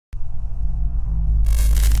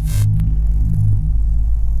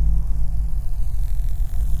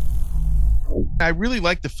I really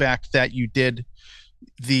like the fact that you did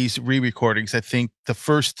these re-recordings. I think the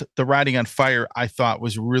Riding on Fire, I thought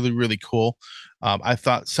was really, really cool. I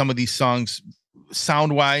thought some of these songs,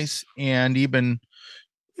 sound wise, and even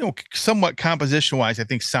somewhat composition wise, I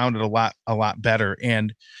think sounded a lot better.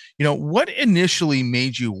 And what initially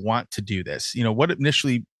made you want to do this? What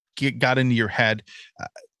initially got into your head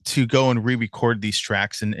to go and re-record these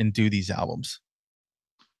tracks and do these albums?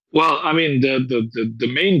 Well, I mean,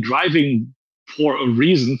 the main driving for a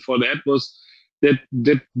reason for that was that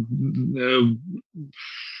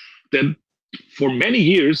that for many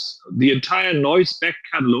years the entire Noise back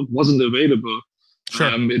catalog wasn't available.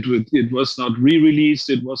 Sure. It was not re-released.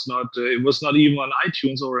 It was not even on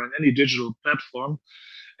iTunes or on any digital platform,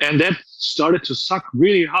 and that started to suck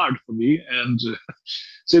really hard for me. And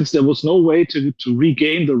since there was no way to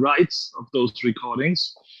regain the rights of those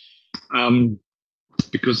recordings, um,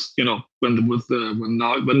 because when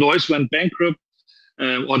Noise went bankrupt,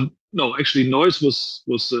 or no, actually Noise was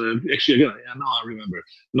actually, yeah, now I remember,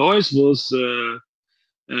 Noise was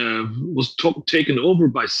taken over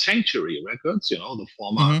by Sanctuary Records, the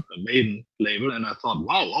former Maiden label, and I thought,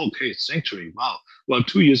 wow, okay, Sanctuary, wow. Well,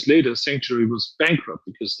 2 years later, Sanctuary was bankrupt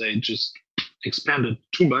because they just expanded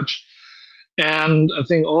too much, and I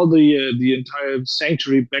think all the entire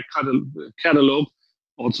Sanctuary back catalog,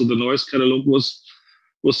 also the Noise catalog, was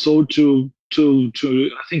sold to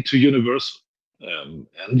I think to Universal,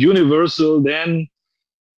 and Universal then,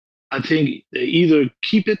 I think they either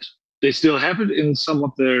keep it, they still have it in some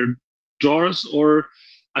of their drawers, or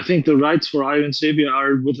I think the rights for Iron Savior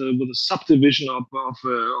are with a subdivision of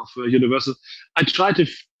Universal. I tried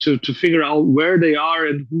to figure out where they are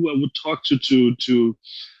and who I would talk to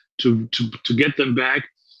get them back.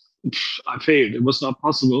 I failed. It was not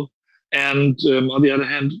possible. And on the other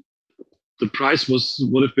hand, the price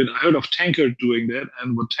would have been. I heard of Tankard doing that,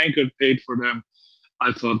 and what Tankard paid for them,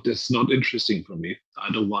 I thought that's not interesting for me. I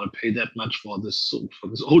don't want to pay that much for this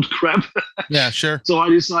old crap. Yeah, sure. So I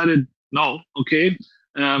decided, no, okay,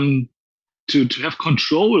 to have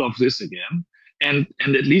control of this again, and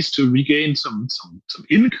at least to regain some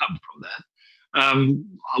income from that,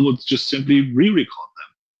 I would just simply re-record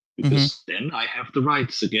them, because then I have the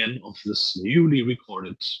rights again of this newly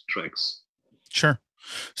recorded tracks. Sure.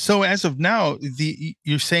 So as of now,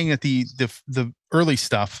 you're saying that the early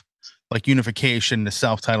stuff, like Unification, the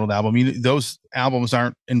self-titled album, those albums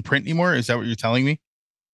aren't in print anymore. Is that what you're telling me?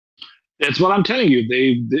 That's what I'm telling you.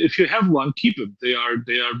 If you have one, keep them.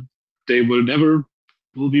 They will never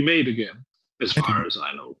will be made again, as far as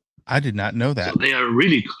I know. I did not know that. So they are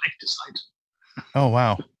really collector's items. Oh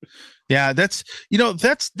wow. Yeah, that's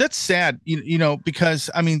sad, because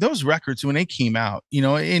I mean those records when they came out,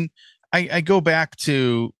 and I go back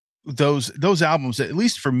to those albums, at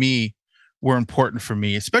least for me, were important for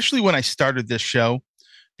me, especially when I started this show,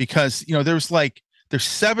 because there's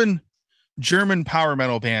 7 German power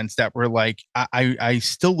metal bands that were like I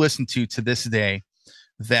still listen to this day,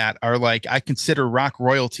 that are like I consider rock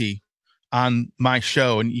royalty on my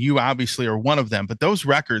show, and you obviously are one of them. But those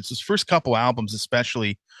records, those first couple albums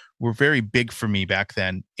especially, were very big for me back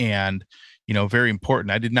then, and very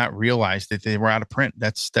important. I did not realize that they were out of print.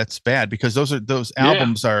 That's bad, because those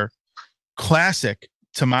albums are classic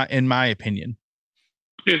in my opinion.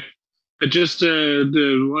 Yeah, I just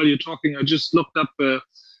while you're talking, I just looked up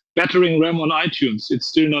Battering Ram on iTunes. It's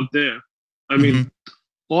still not there. I mean,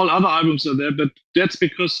 all other albums are there, but that's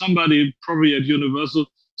because somebody probably at Universal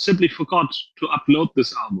simply forgot to upload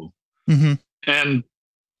this album, and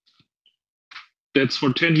that's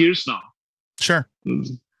for 10 years now. Sure.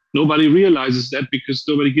 Nobody realizes that because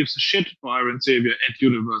nobody gives a shit for Iron Savior at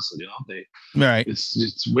Universal. Right.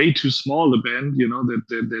 It's way too small, the band.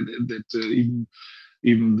 That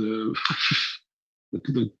even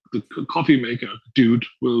the coffee maker dude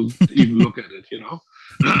will even look at it.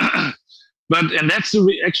 And that's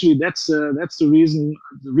that's the reason.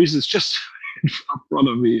 The reason is just in front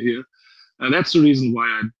of me here. And that's the reason why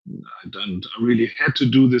I really had to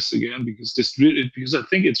do this again, because I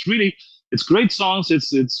think it's great songs,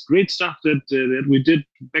 it's great stuff that we did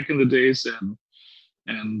back in the days,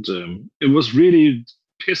 and it was really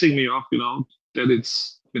pissing me off, that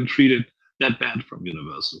it's been treated that bad from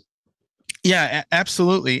Universal. Yeah,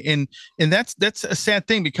 absolutely, and that's a sad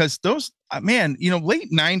thing, because those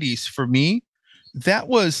late 90s for me, that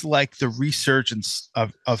was like the resurgence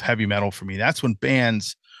of heavy metal for me. That's when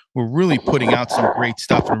bands were really putting out some great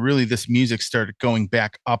stuff, and really this music started going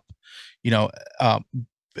back up.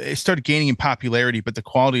 It started gaining in popularity, but the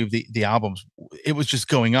quality of the albums, it was just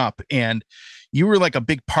going up. And you were like a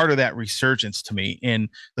big part of that resurgence to me. And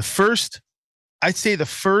I'd say the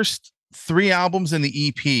first 3 albums in the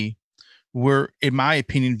EP were, in my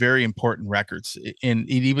opinion, very important records. And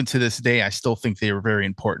even to this day, I still think they were very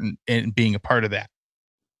important in being a part of that.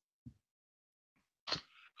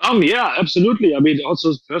 Yeah, absolutely. I mean,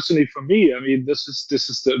 also personally for me, I mean, this is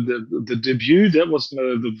the debut. That was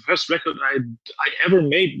the first record I ever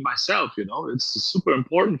made myself. You know, it's super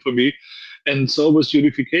important for me, and so was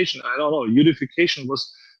Unification. I don't know, Unification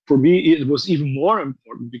was, for me, it was even more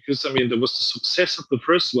important because I mean, there was the success of the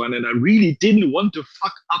first one, and I really didn't want to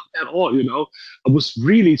fuck up at all. You know, I was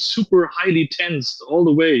really super highly tensed all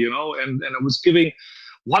the way. You know, and I was giving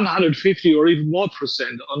 150 or even more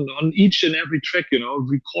percent on each and every track, you know,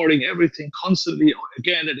 recording everything constantly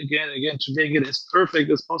again and again and again to make it as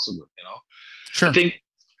perfect as possible, you know. Sure. I think,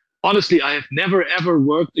 honestly, I have never ever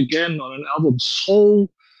worked again on an album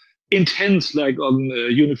so intense like on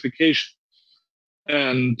Unification.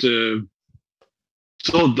 And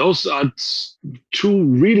so those are two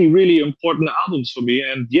really, really important albums for me.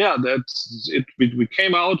 And yeah, that's it. We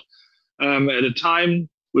came out at a time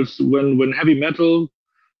with when heavy metal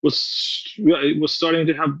it was starting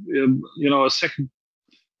to have you know, a second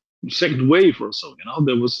wave or so. You know,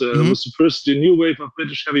 there was the first new wave of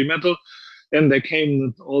British heavy metal, and there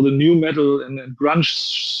came all the new metal and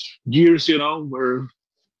grunge years. You know, where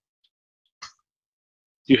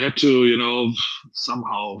you had to, you know,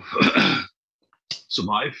 somehow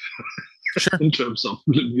survive Sure. in terms of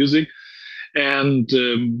music. And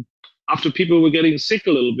after people were getting sick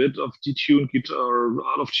a little bit of detuned guitar,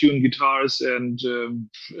 out of tune guitars, and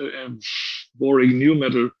boring new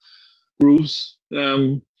metal grooves,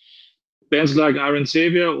 bands like Iron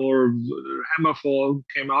Savior or Hammerfall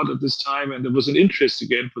came out at this time, and there was an interest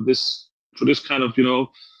again for this kind of, you know,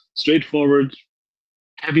 straightforward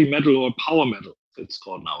heavy metal or power metal, it's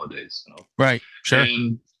called nowadays. You know? Right. Sure.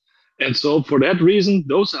 And so for that reason,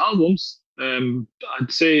 those albums, I'd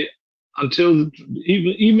say, until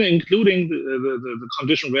even including the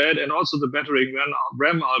Condition Red and also the Battering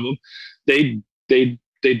Ram album, they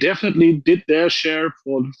definitely did their share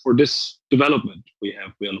for this development we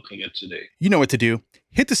are looking at today. You know what to do.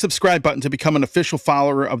 Hit the subscribe button to become an official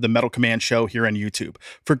follower of the Metal Command Show here on YouTube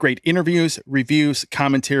for great interviews, reviews,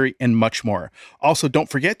 commentary, and much more. Also, don't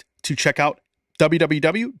forget to check out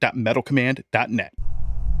www.metalcommand.net.